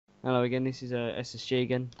Hello again, this is SSG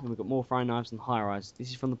again, and we've got more throwing knives and Highrise.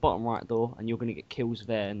 This is from the bottom right door, and you're going to get kills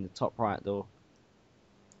there in the top right door.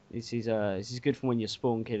 This is good for when you're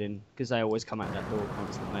spawn killing, because they always come out that door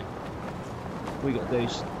constantly. What you got to do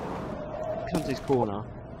is come to this corner,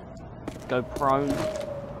 go prone,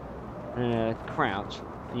 and crouch,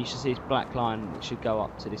 and you should see this black line that should go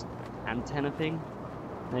up to this antenna thing.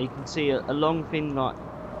 Now you can see a long thin like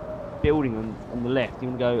building on the left. You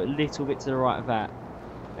want to go a little bit to the right of that,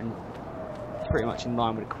 and pretty much in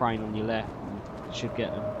line with the crane on your left, you should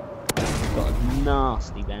get them. You've got a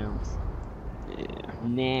nasty bounce. Yeah.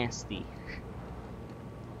 Nasty.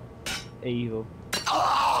 Evil.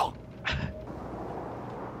 Oh!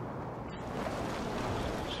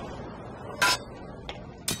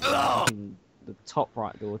 From the top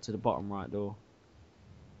right door to the bottom right door.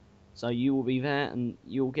 So you will be there and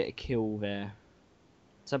you'll get a kill there.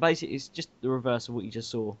 So basically it's just the reverse of what you just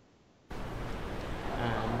saw.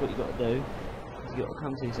 And what you got to do is you got to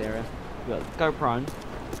come to this area, you got to go prone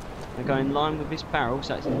and go in line with this barrel,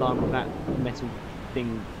 so it's in line with that metal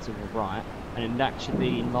thing to the right, and then that should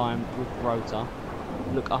be in line with the rotor.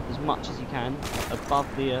 Look up as much as you can above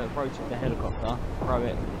the rotor of the helicopter, throw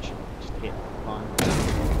it, and it should just hit fine.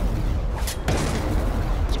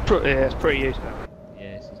 It's pretty useful.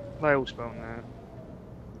 Yeah, They all spawn there.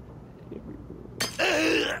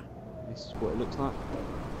 this is what it looks like.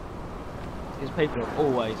 Because people are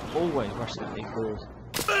always rushing at these doors.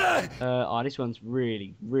 This one's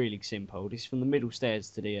really simple. This is from the middle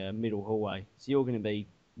stairs to the middle hallway. So you're going to be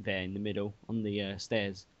there in the middle on the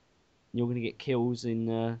stairs. You're going to get kills in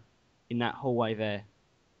that hallway there.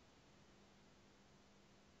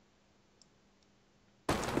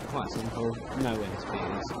 Quite simple. Nowhere to be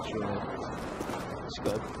in this, surely. Just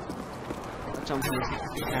got to jump in the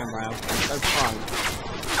camera out, go prone.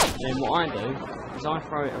 And then what I do is I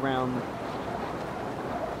throw it around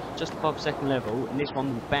just above second level, and this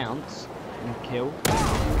one will bounce and kill.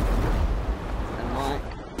 And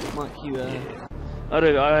like you yeah.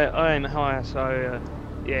 I aim higher, so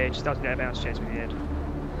yeah, it just doesn't get a bounce chance with the head.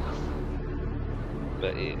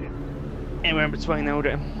 But anywhere in between, they'll do.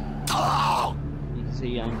 You can see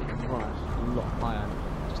you aim it right a lot higher,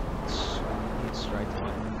 just straight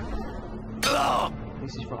away.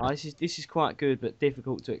 This is quite good, but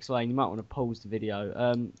difficult to explain. You might want to pause the video.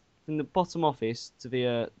 From the bottom office to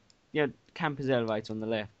the camper's elevator on the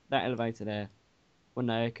left, that elevator there, well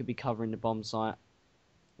no, it could be covering the bomb site.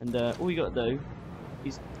 And all you got to do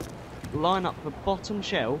is line up the bottom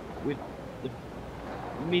shell with the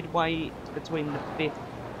midway between the fifth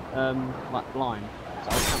like line. So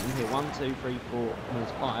I'll count them here: 1, 2, 3, 4, and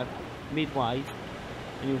there's 5. Midway,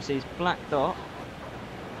 and you'll see this black dot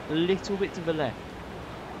a little bit to the left.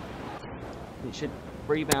 It should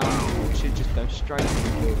rebound. It should just go straight to the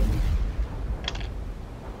kill them.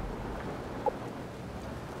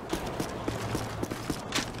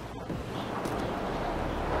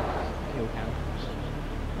 Kill cam.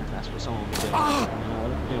 That's what someone would do. You know,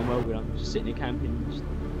 I'm doing well good. I'm just sitting here camping, just,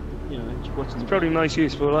 just watching. It's probably most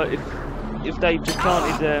useful. Like if they've just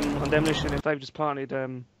planted on demolition, if they've just planted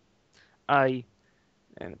A,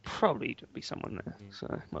 and probably be someone there. Yeah. So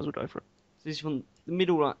might as well go for it. So this is from the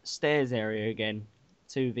middle stairs area again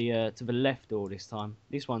to the left door this time.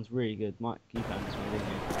 This one's really good. Mike, you found this one, didn't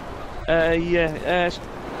you? Yeah. It's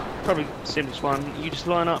probably the simplest one. You just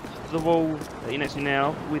line up the wall that you're next to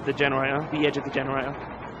now with the generator, the edge of the generator,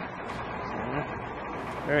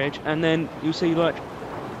 very edge, and then you'll see like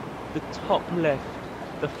the top left,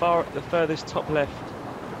 the furthest top left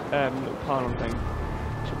little pylon thing.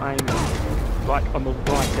 So aim like on the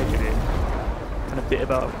right edge of it, and a bit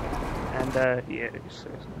above, and yeah.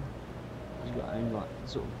 You've got to aim like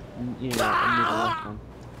sort of like the middle left one.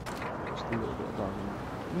 Just a little bit above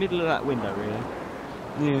them. Middle of that window, really.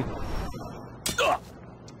 Yeah.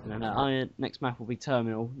 And next map will be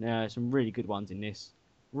Terminal. Now, some really good ones in this.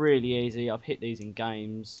 Really easy. I've hit these in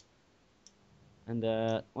games. And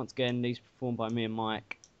once again, these performed by me and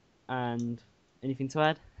Mike. And anything to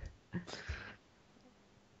add?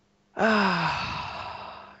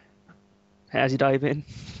 How's your day been?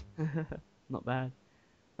 Not bad.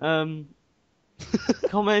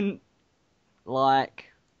 Comment,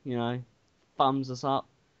 like, thumbs us up,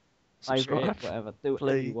 favourite it, whatever. Do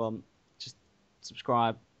whatever you want. Just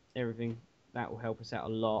subscribe, everything. That will help us out a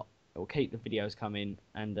lot. It will keep the videos coming,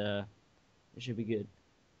 and it should be good.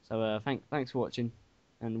 So thanks for watching,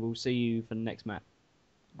 and we'll see you for the next map.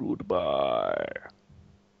 Goodbye.